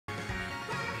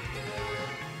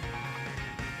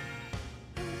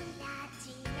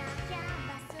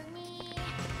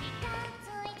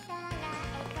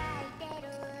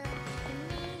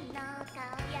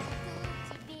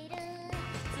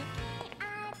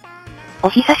お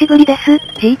久しぶりです。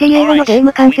GTA のゲー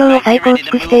ム環境を再構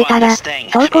築していたら、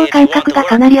投稿間隔が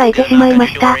かなり空いてしまいま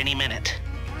した。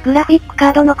グラフィックカ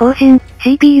ードの更新、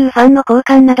CPU ファンの交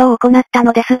換などを行った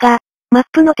のですが、マッ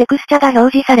プのテクスチャが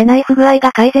表示されない不具合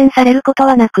が改善されること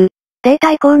はなく、デー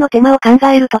タ移行の手間を考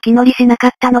えると気乗りしなか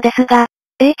ったのですが、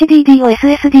HDD を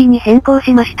SSD に変更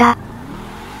しました。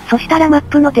そしたらマッ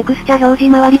プのテクスチャ表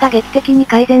示周りが劇的に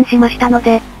改善しましたの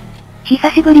で、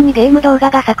久しぶりにゲーム動画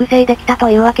が作成できたと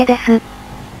いうわけです。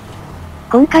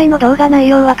今回の動画内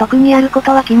容は特にやるこ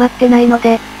とは決まってないの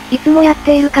で、いつもやっ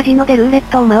ているカジノでルーレッ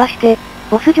トを回して、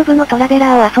ボスジョブのトラベ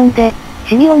ラーを遊んで、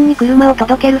シミオンに車を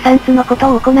届ける3つのこ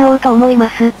とを行おうと思いま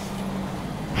す。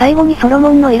最後にソロ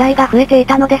モンの依頼が増えてい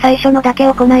たので最初のだけ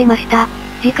行いました。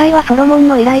次回はソロモン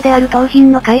の依頼である盗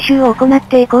品の回収を行っ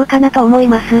ていこうかなと思い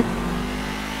ます。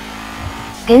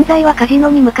現在はカジノ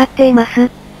に向かっています。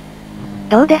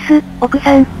どうです、奥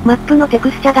さん、マップのテ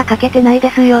クスチャが書けてないで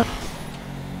すよ。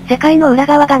世界の裏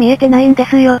側が見えてないんで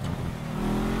すよ。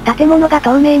建物が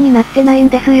透明になってないん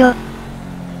ですよ。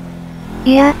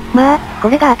いや、まあ、こ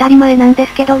れが当たり前なんで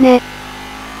すけどね。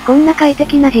こんな快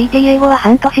適な GTA 5は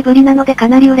半年ぶりなのでか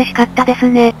なり嬉しかったです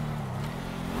ね。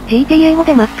GTA 5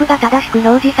でマップが正しく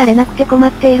表示されなくて困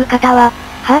っている方は、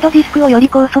ハードディスクをより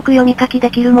高速読み書きで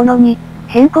きるものに、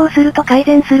変更すると改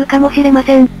善するかもしれま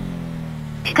せん。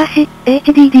しかし、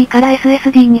HDD から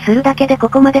SSD にするだけでこ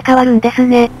こまで変わるんです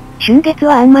ね。春月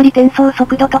はあんまり転送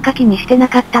速度とか気にしてな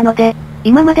かったので、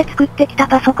今まで作ってきた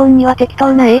パソコンには適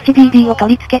当な HDD を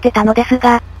取り付けてたのです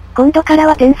が、今度から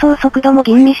は転送速度も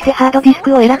吟味してハードディス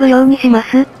クを選ぶようにしま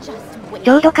す。ち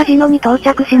ょうどカジノに到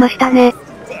着しましたね。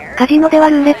カジノでは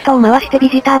ルーレットを回してビ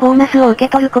ジターボーナスを受け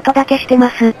取ることだけしてま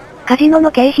す。カジノ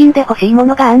の景品で欲しいも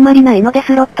のがあんまりないので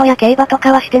スロットや競馬と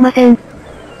かはしてません。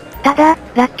ただ、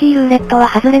ラッキールーレットは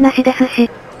外れなしですし、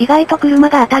意外と車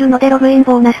が当たるのでログイン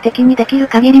ボーナス的にできる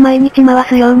限り毎日回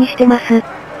すようにしてます。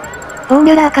フォー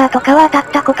ミュラーカーとかは当た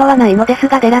ったことはないのです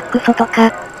がデラックスとか、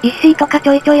1C とかち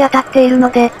ょいちょい当たっている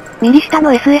ので、右下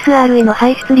の SSR への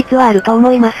排出率はあると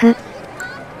思います。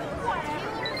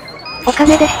お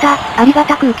金でした。ありが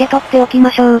たく受け取っておき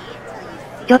ましょう。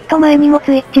ちょっと前にも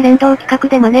ツイッチ連動企画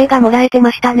でマネーがもらえて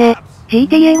ましたね。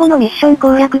GTA 5のミッション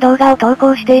攻略動画を投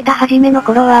稿していた初めの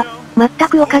頃は、全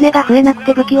くお金が増えなく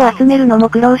て武器を集めるのも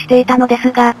苦労していたので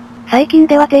すが、最近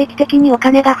では定期的にお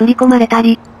金が振り込まれた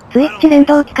り、ツイッチ連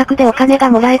動企画でお金が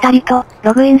もらえたりと、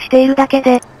ログインしているだけ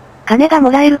で、金が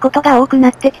もらえることが多くな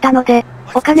ってきたので、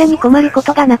お金に困るこ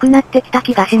とがなくなってきた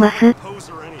気がします。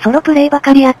ソロプレイば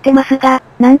かりやってますが、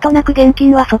なんとなく現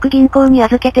金は即銀行に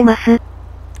預けてます。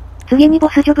次にボ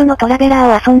スジョブのトラベ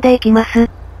ラーを遊んでいきます。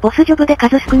ボスジョブで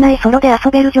数少ないソロで遊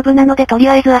べるジョブなのでとり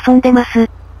あえず遊んでます。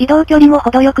移動距離も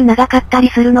程よく長かったり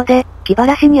するので、気晴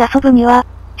らしに遊ぶには、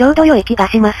ちょうど良い気が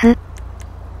します。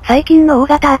最近の大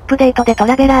型アップデートでト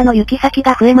ラベラーの行き先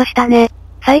が増えましたね。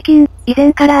最近、以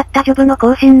前からあったジョブの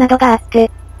更新などがあっ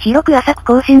て、広く浅く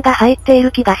更新が入ってい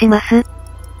る気がします。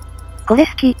これ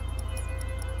好き。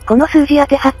この数字当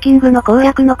てハッキングの攻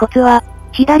略のコツは、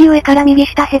左上から右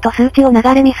下へと数値を流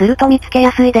れ見すると見つけ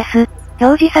やすいです。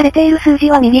表示されている数字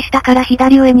は右下から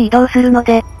左上に移動するの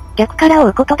で、逆から追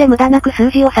うことで無駄なく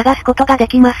数字を探すことがで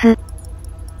きます。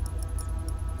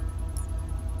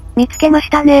見つけまし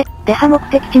たね。では目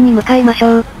的地に向かいまし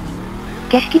ょう。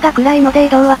景色が暗いので移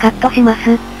動はカットしま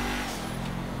す。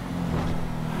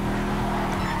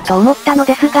と思ったの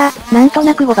ですが、なんと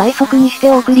なく5倍速にし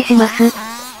てお送りします。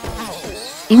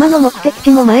今の目的地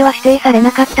も前は指定され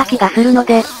なかった気がするの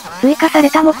で、追加され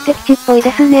た目的地っぽい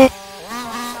ですね。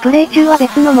プレイ中は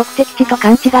別の目的地と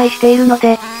勘違いしているの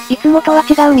で、いつもとは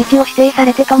違う道を指定さ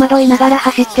れて戸惑いながら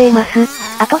走っています。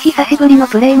あと久しぶりの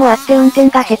プレイもあって運転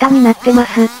が下手になってま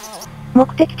す。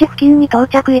目的地付近に到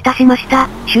着いたしました。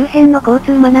周辺の交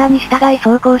通マナーに従い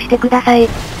走行してください。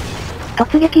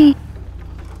突撃。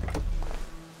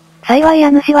幸い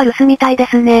家主は留守みたいで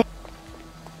すね。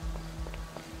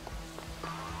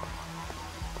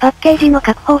パッケージの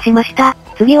確保をしました。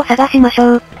次を探しまし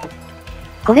ょう。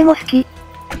これも好き。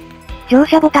乗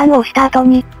車ボタンを押した後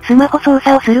に、スマホ操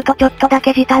作をするとちょっとだ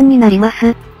け時短になりま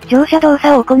す。乗車動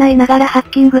作を行いながらハッ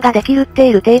キングができるって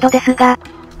いる程度ですが、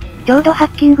ちょうどハ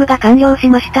ッキングが完了し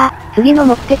ました。次の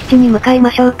目的地に向かいま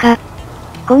しょうか。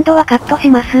今度はカットし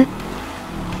ます。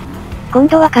今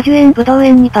度は果樹園ぶどう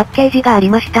園にパッケージがあり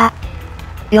ました。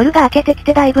夜が明けてき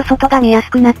てだいぶ外が見や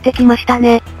すくなってきました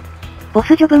ね。ボ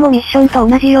スジョブもミッションと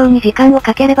同じように時間を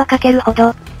かければかけるほ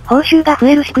ど、報酬が増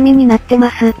える仕組みになってま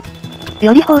す。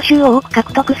より報酬を多く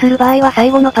獲得する場合は最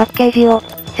後のパッケージを、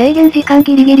制限時間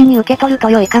ギリギリに受け取ると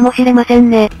良いかもしれません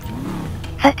ね。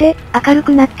さて、明る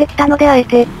くなってきたのであえ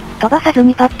て、飛ばさず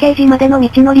にパッケージまでの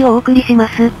道のりをお送りしま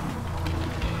す。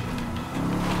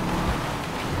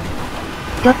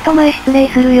ちょっと前失礼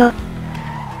するよ。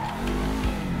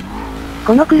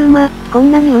この車、こ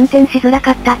んなに運転しづら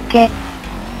かったっけ？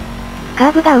カ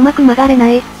ーブがうまく曲がれな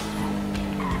い。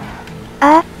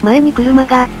ああ、前に車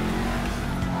が。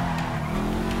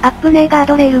アップねえガー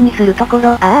ドレールにするとこ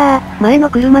ろ。ああ、前の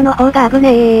車の方が危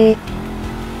ねえ。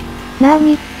なー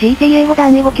に、GTA を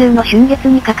段囲5級の春月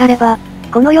にかかれば、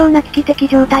このような危機的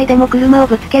状態でも車を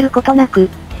ぶつけることなく、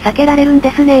避けられるん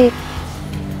ですね。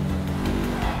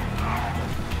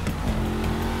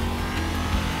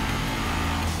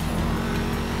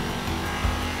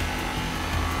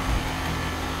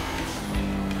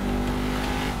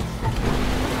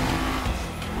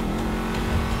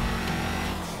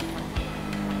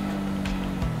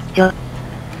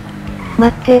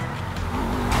待って。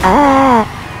あ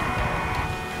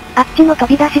っちの飛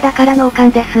び出しだから脳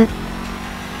幹です。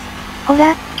ほ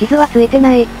ら、傷はついて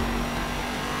ない。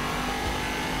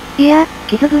いや、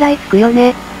傷ぐらいつくよ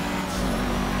ね。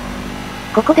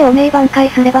ここでお名挽回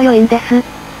すればよいんです。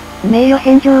名誉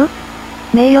返上？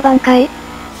名誉挽回？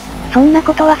そんな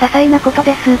ことは些細なこと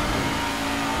です。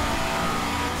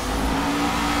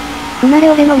不慣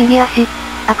れ俺の右足、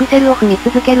アクセルを踏み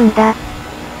続けるんだ。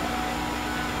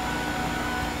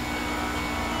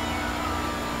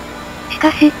し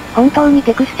かし、本当に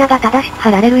テクスチャが正しく貼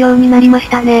られるようになりまし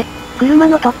たね。車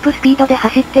のトップスピードで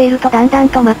走っているとだんだん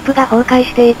とマップが崩壊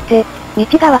していって、道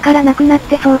がわからなくなっ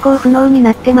て走行不能に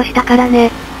なってましたから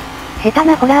ね。下手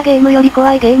なホラーゲームより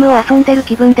怖いゲームを遊んでる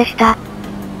気分でした。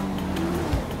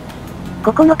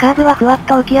ここのカーブはふわっ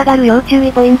と浮き上がる要注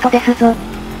意ポイントですぞ。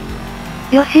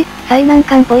よし、最難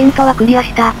関ポイントはクリア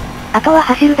した。あとは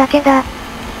走るだけだ。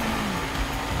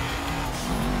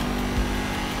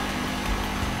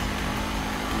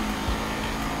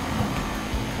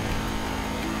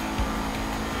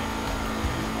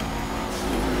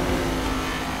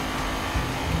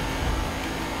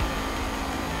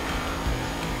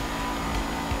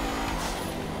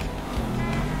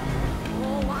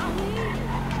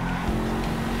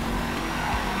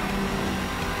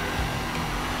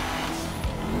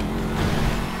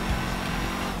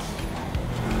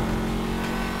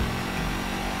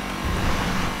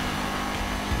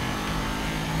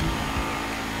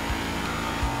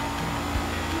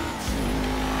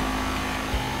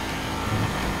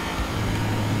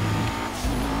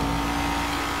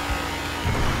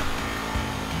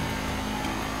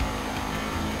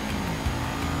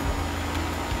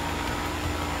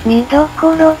見ど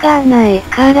ころがない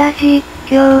から実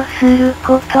況する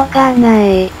ことがな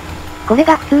い。これ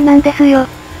が普通なんですよ。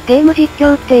ゲーム実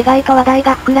況って意外と話題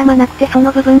が膨らまなくてそ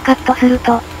の部分カットする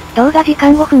と、動画時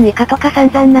間5分以下とか散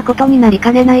々なことになり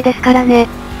かねないですからね。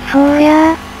そり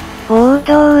ゃ、ボー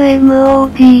ド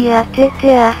MOD 当て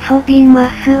て遊びま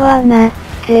すわなっ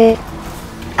て。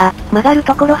あ、曲がる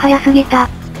ところ早すぎた。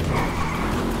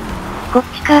こっ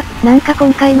ちか、なんか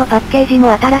今回のパッケージ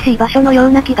も新しい場所のよ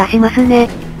うな気がしますね。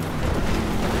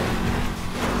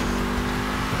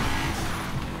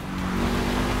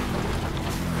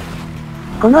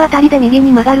この辺りで右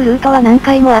に曲がるルートは何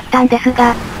回もあったんです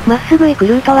が、まっすぐ行く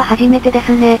ルートは初めてで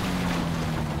すね。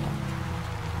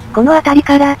この辺り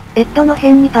から、の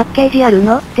辺にパッケージある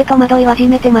のって戸惑い始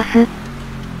めてます。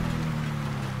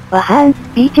わはん、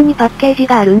ビーチにパッケージ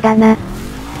があるんだな。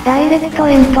ダイレクト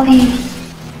エントリー。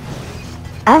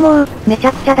ああもう、めち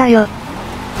ゃくちゃだよ。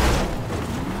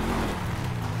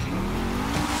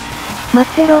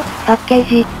待ってろ、パッケー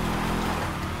ジ。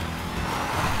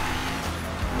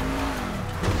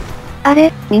あ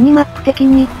れ、ミニマップ的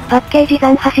に、パッケージ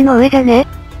山橋の上じゃね？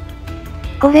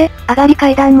これ、上がり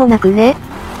階段もなくね？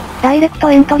ダイレクト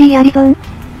エントリーありぞん。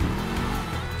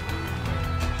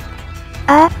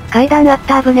ああ、階段あっ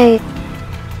た危ねえ。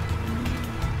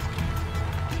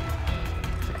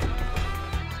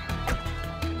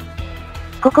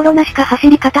心なしか走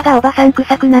り方がおばさん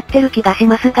臭くなってる気がし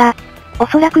ますが、お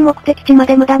そらく目的地ま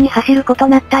で無駄に走ること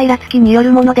なったイラつきによ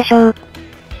るものでしょう。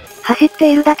走っ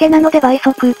ているだけなので倍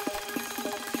速。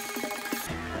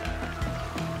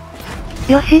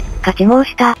よし、勝ち申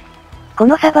した。こ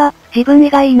のサバ、自分以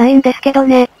外いないんですけど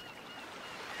ね。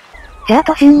じゃあ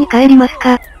都心に帰ります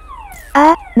か。あ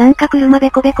あ、なんか車ベ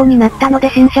コベコになったので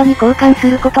新車に交換す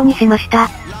ることにしました。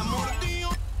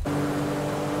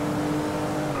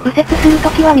右折すると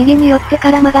きは右に寄って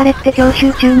から曲がれって教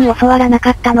習中に教わらな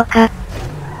かったのか。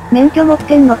免許持っ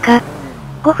てんのか。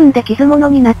5分で傷物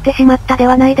になってしまったで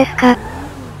はないですか。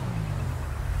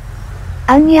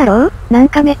あんにやろう？なん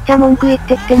かめっちゃ文句言っ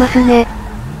てきてますね。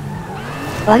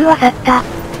悪は去った。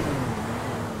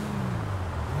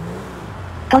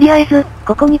とりあえず、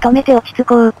ここに止めて落ち着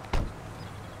こう。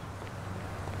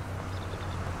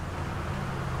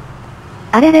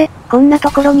あれれ、こんな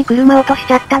ところに車落とし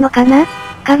ちゃったのかな？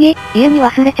鍵、家に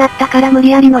忘れちゃったから無理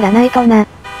やり乗らないとな。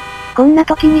こんな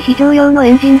時に非常用の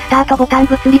エンジンスタートボタン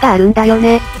物理があるんだよ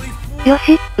ね。よ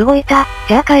し、動いた。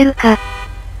じゃあ帰るか。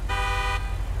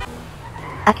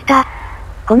あ、来た。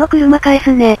この車返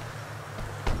すね。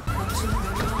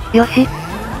よし。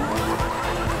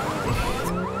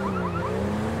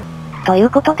という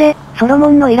ことで、ソロモ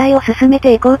ンの依頼を進め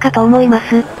ていこうかと思いま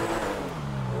す。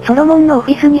ソロモンのオ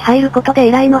フィスに入ることで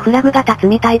依頼のフラグが立つ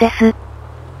みたいです。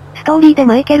ストーリーで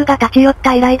マイケルが立ち寄っ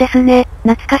た依頼ですね。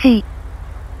懐かしい。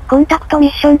コンタクトミ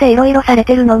ッションで色々され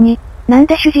てるのに、なん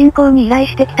で主人公に依頼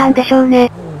してきたんでしょう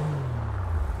ね。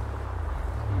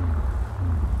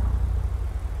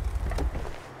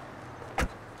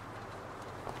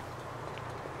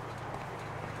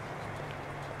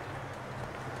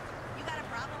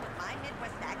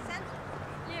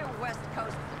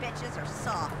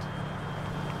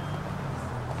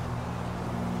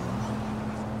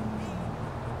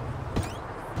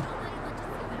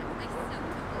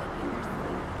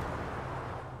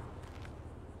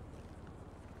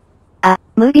あ、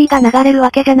ムービーが流れるわ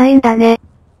けじゃないんだね。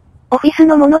オフィス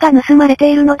のものが盗まれ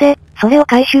ているので、それを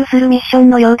回収するミッショ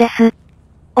ンのようです。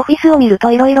オフィスを見る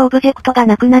と色々オブジェクトが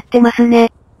なくなってます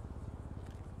ね。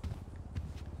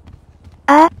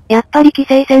ああ、やっぱり規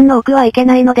制線の奥はいけ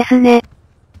ないのですね。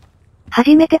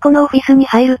初めてこのオフィスに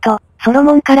入ると、ソロ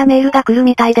モンからメールが来る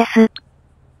みたいです。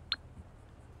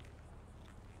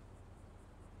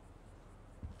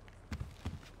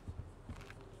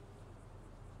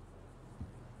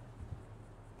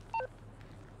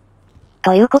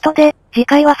ということで、次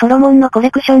回はソロモンのコレ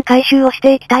クション回収をし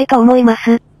ていきたいと思いま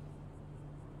す。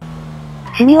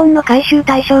シミオンの回収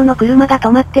対象の車が止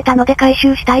まってたので回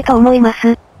収したいと思いま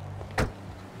す。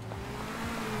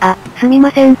あ、すみ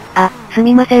ません。す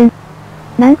みません。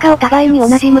なんかお互いに同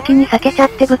じ向きに避けちゃ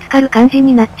ってぶつかる感じ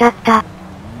になっちゃった。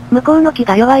向こうの気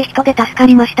が弱い人で助か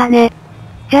りましたね。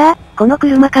じゃあ、この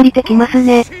車借りてきます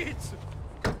ね。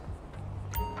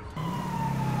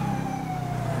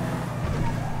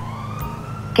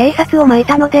警察を巻い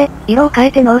たので、色を変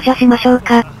えて納車しましょう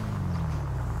か。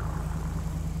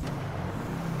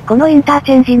このインター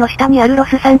チェンジの下にあるロ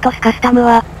スサントスカスタム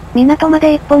は、港ま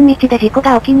で一本道で事故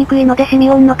が起きにくいのでシミ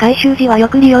オンの回収時はよ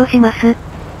く利用します。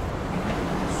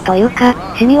という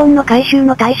か、シミオンの回収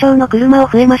の対象の車を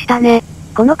増えましたね。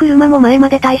この車も前ま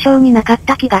で対象になかっ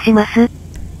た気がします。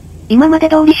今まで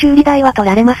通り修理代は取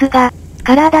られますが、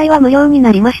カラー代は無料にな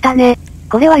りましたね。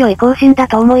これは良い更新だ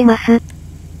と思います。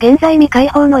現在未開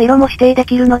放の色も指定で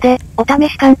きるので、お試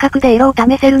し感覚で色を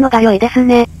試せるのが良いです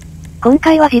ね。今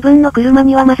回は自分の車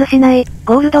にはまずしない、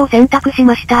ゴールドを選択し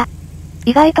ました。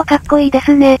意外とかっこいいで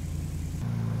すね。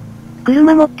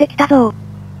車持ってきたぞ。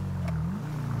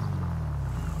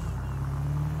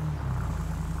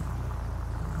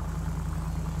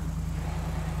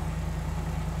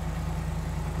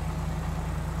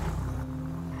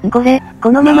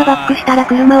このままバックしたら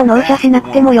車を納車しな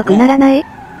くてもよくならない？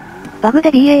バグ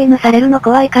で BAN されるの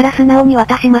怖いから素直に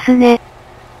渡しますね。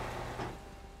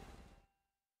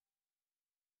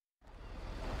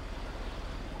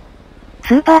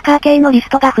スーパーカー系のリス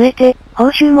トが増えて、報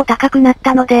酬も高くなっ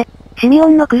たので、シミオ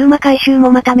ンの車回収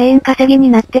もまたメイン稼ぎに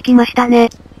なってきましたね。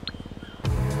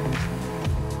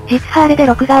Gtaⅴで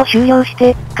録画を終了し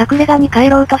て、隠れ家に帰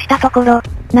ろうとしたところ、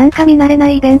なんか見慣れな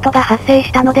いイベントが発生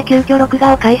したので急遽録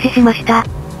画を開始しました。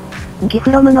ギ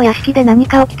フロムの屋敷で何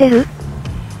か起きてる？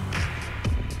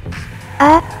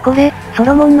ああ、これ、ソ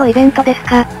ロモンのイベントです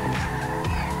か。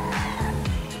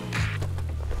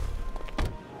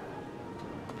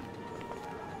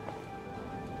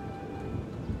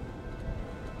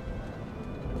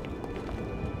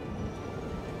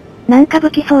なんか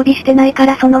武器装備してないか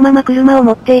らそのまま車を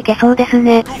持っていけそうです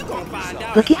ね。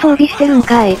武器装備してるん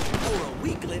かい。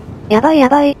やばいや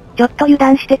ばい、ちょっと油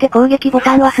断してて攻撃ボ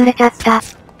タン忘れちゃった。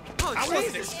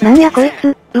なんやこい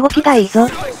つ、動きがいいぞ。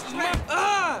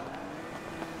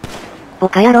ボ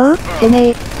カ野郎、てめ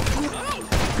え。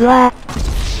ぐわ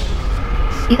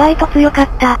ー。意外と強かっ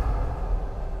た。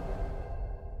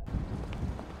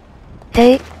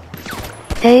せい。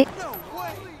せい。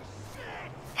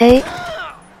せい。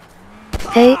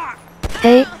せい。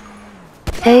せい。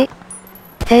せい。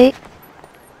せい。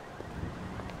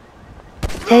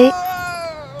せい。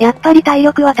やっぱり体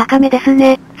力は高めです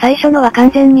ね。最初のは完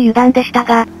全に油断でした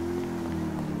が。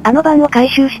あのバンを回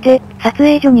収して、撮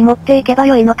影所に持っていけば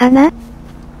よいのかな？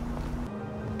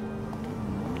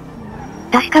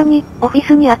確かに、オフィ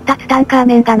スにあったツタンカー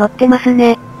メンが乗ってます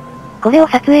ね。これを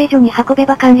撮影所に運べ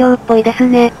ば完了っぽいです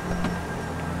ね。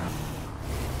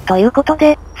ということ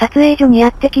で、撮影所にや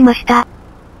ってきました。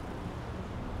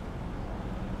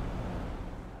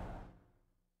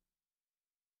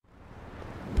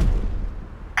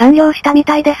完了したみ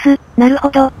たいです。なるほ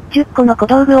ど、10個の小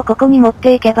道具をここに持っ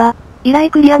ていけば、依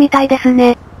頼クリアみたいです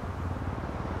ね。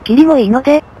キリもいいの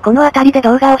で、この辺りで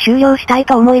動画を終了したい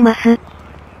と思います。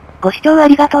ご視聴あ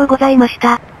りがとうございまし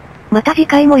た。また次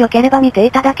回も良ければ見て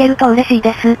いただけると嬉しい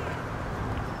です。